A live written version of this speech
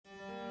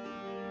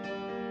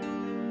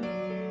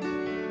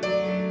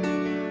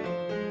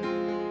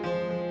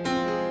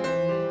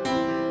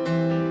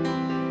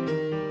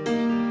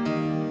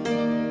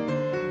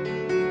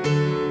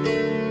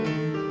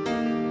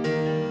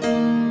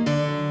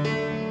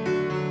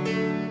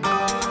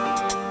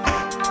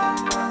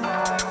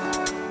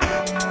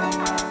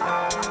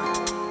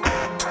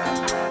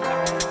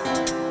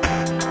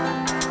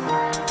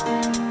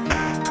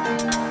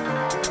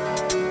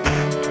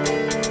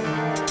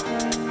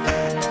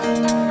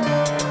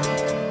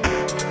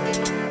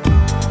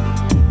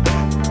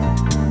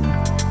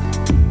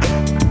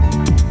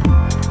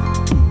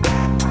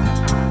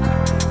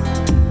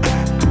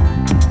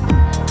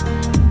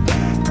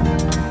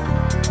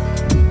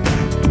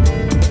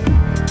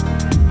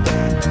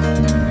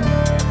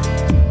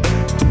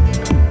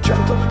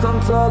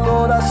200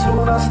 all'ora su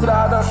una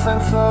strada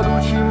senza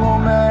luci,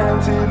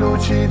 momenti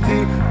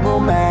lucidi,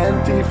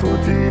 momenti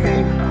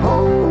futili,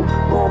 oh,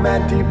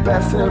 momenti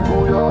persi nel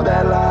buio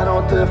della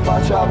notte.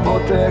 Faccio a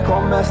botte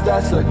con me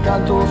stesso e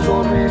canto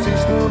sorrisi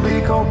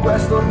stupidi con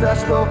questo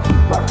testo.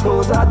 Ma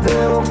cosa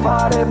devo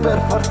fare per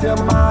farti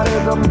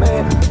amare da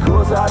me?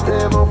 Cosa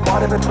devo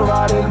fare per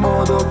trovare il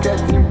modo che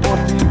ti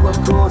importi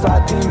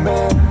qualcosa di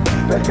me?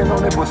 Perché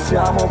non ne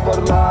possiamo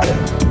parlare?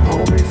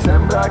 Oh, mi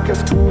sembra che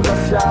scusa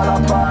sia la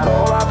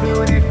parola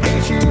più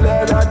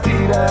difficile da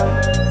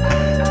dire.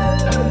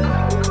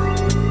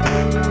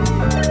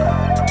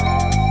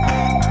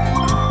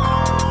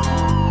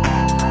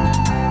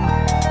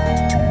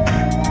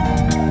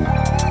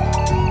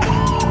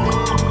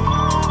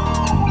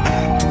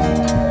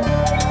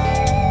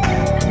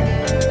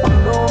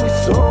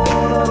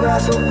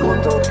 Reso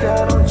conto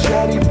che non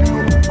c'eri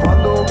più.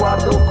 Quando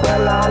guardo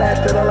quella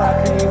lettera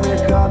lacrime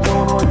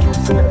cadono giù.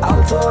 Se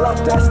alzo la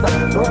testa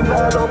non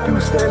vedo più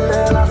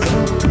stelle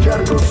lassù.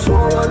 Cerco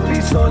solo il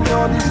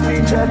bisogno di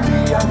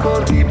stringerti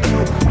ancora di più.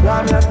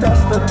 La mia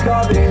testa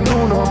cade in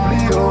un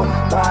oblio,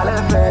 ma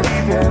le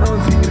ferite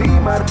non si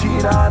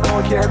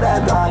rimarginano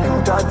chiedendo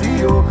aiuto a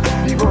Dio.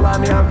 Vivo la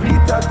mia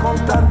vita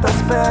con tanta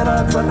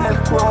speranza nel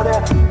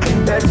cuore,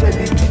 invece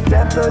di chi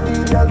tenta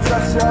di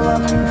rialzarsi alla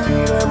fin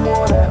fine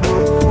muore.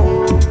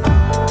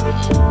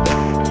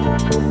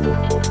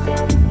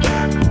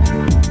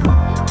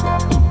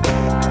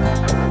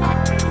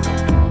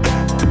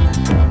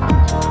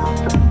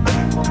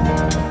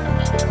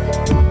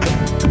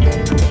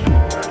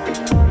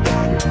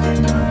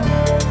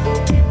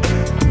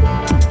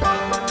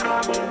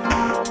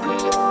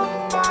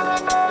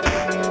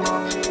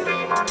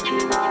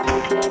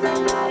 Immaginare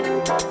che